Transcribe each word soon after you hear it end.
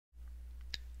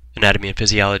Anatomy and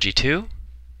Physiology 2,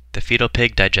 the fetal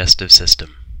pig digestive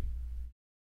system.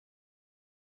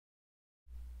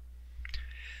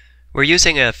 We're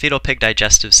using a fetal pig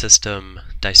digestive system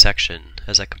dissection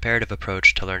as a comparative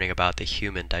approach to learning about the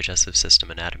human digestive system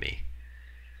anatomy.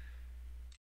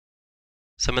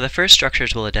 Some of the first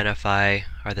structures we'll identify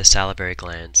are the salivary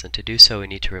glands, and to do so we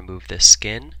need to remove the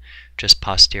skin just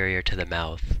posterior to the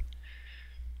mouth.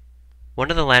 One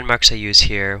of the landmarks I use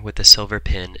here with the silver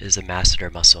pin is the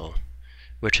Masseter muscle,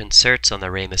 which inserts on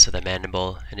the ramus of the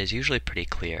mandible and is usually pretty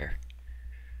clear.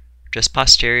 Just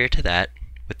posterior to that,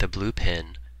 with the blue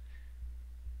pin,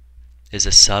 is a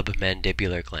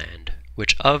submandibular gland,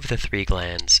 which of the three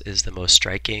glands is the most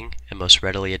striking and most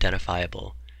readily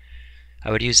identifiable.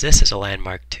 I would use this as a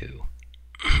landmark too.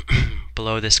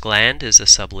 Below this gland is the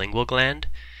sublingual gland,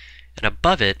 and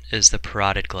above it is the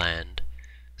parotid gland.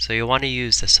 So you'll want to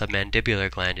use the submandibular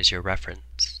gland as your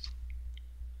reference.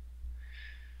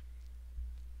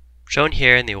 Shown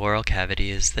here in the oral cavity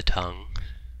is the tongue,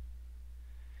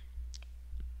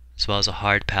 as well as a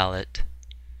hard palate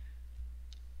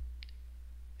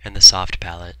and the soft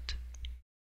palate.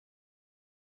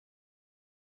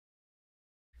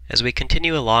 As we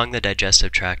continue along the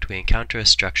digestive tract, we encounter a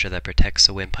structure that protects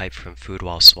the windpipe from food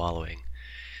while swallowing.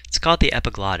 It's called the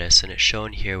epiglottis, and it's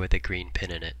shown here with a green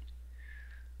pin in it.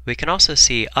 We can also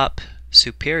see up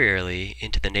superiorly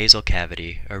into the nasal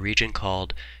cavity a region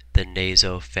called the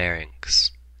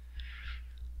nasopharynx.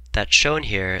 That's shown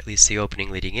here, at least the opening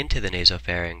leading into the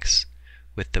nasopharynx,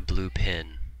 with the blue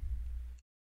pin.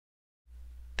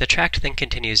 The tract then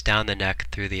continues down the neck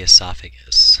through the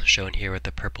esophagus, shown here with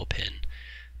the purple pin.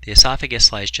 The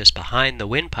esophagus lies just behind the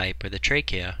windpipe or the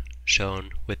trachea, shown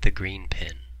with the green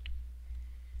pin.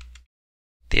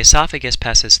 The esophagus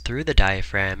passes through the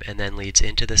diaphragm and then leads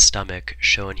into the stomach,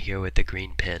 shown here with the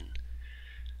green pin.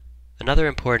 Another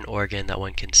important organ that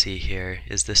one can see here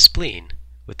is the spleen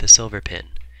with the silver pin.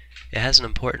 It has an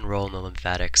important role in the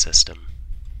lymphatic system.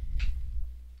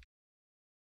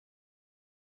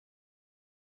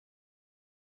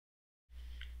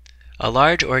 A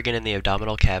large organ in the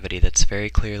abdominal cavity that's very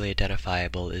clearly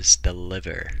identifiable is the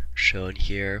liver, shown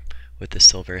here with the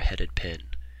silver-headed pin.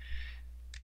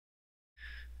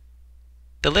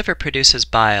 The liver produces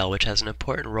bile, which has an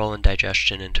important role in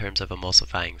digestion in terms of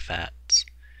emulsifying fats.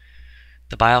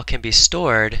 The bile can be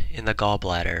stored in the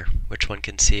gallbladder, which one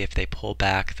can see if they pull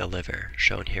back the liver,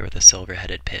 shown here with a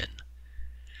silver-headed pin.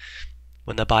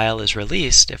 When the bile is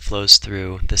released, it flows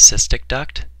through the cystic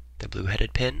duct, the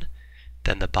blue-headed pin,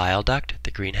 then the bile duct,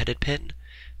 the green-headed pin,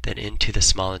 then into the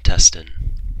small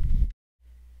intestine.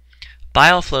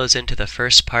 Bile flows into the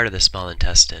first part of the small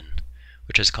intestine,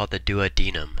 which is called the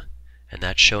duodenum, and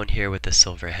that's shown here with the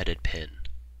silver-headed pin.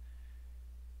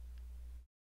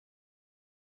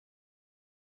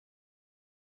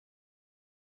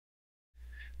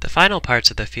 The final parts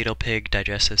of the fetal pig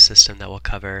digestive system that we'll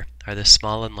cover are the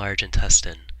small and large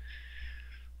intestine.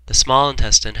 The small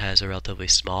intestine has a relatively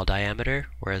small diameter,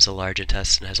 whereas the large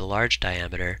intestine has a large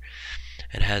diameter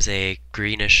and has a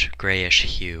greenish-grayish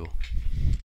hue.